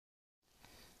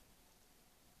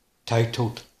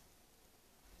titled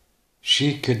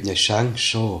She Couldn't Sing,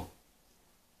 So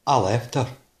I Left Her.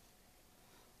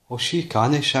 Oh, she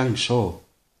can't sing, so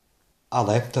I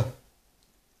left her.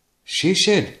 She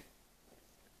said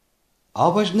I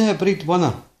wasn't a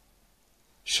breadwinner,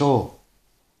 so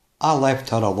I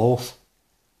left her a loaf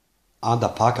and a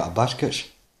packet of biscuits.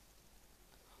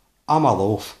 I'm a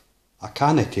loaf, I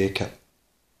can't take it.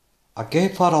 I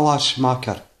gave her a last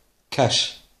smacker,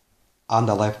 kiss, and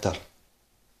I left her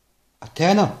a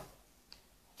tenner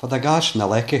for the gas and the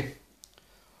lecky.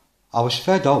 I was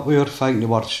fed up with her thinking the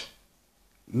words.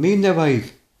 Me and the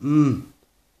wife,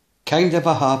 kind of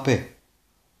a happy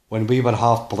when we were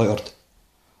half bluttered.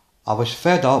 I was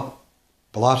fed up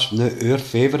blasting out her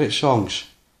favourite songs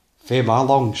fae my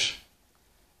lungs.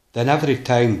 Then every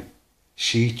time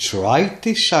she tried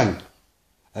to sing,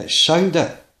 it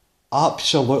sounded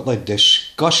absolutely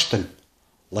disgusting,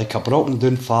 like a broken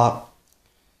down fart.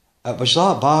 It was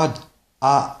that bad,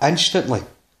 I instantly,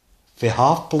 fae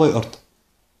half bluttered,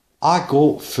 I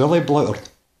got fully bluttered,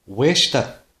 wasted,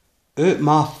 out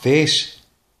my face.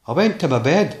 I went to my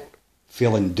bed,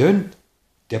 feeling down,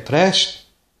 depressed,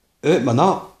 out my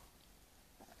nut.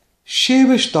 She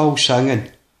was still singing,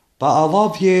 but I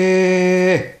love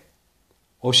you.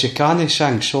 Oh, she can't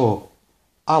sing, so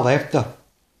I left her.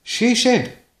 She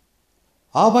said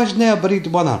I wasn't a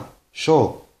breadwinner,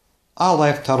 so I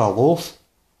left her a loaf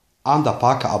and a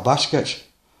packet of biscuits.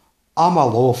 I'm a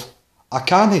loaf, I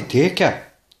can't take it.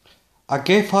 I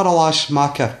gave her a last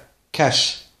smacker,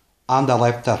 kiss, and I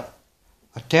left her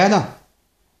a tenner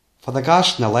for the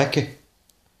gas and the lecky.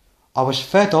 I was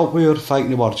fed up with her fighting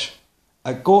the words.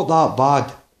 It got that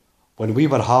bad when we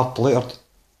were half bluttered.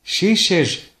 She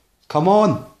says, come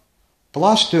on,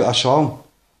 blast out a song.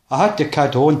 I had to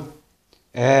kid on.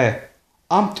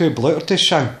 I'm too bluttered to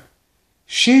sing.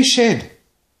 She said,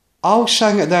 I'll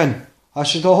sing it then. I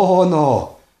said, oh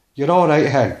no, you're alright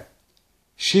hen.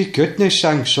 She couldn't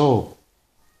sing, so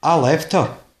I left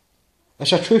her.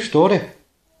 It's a true story.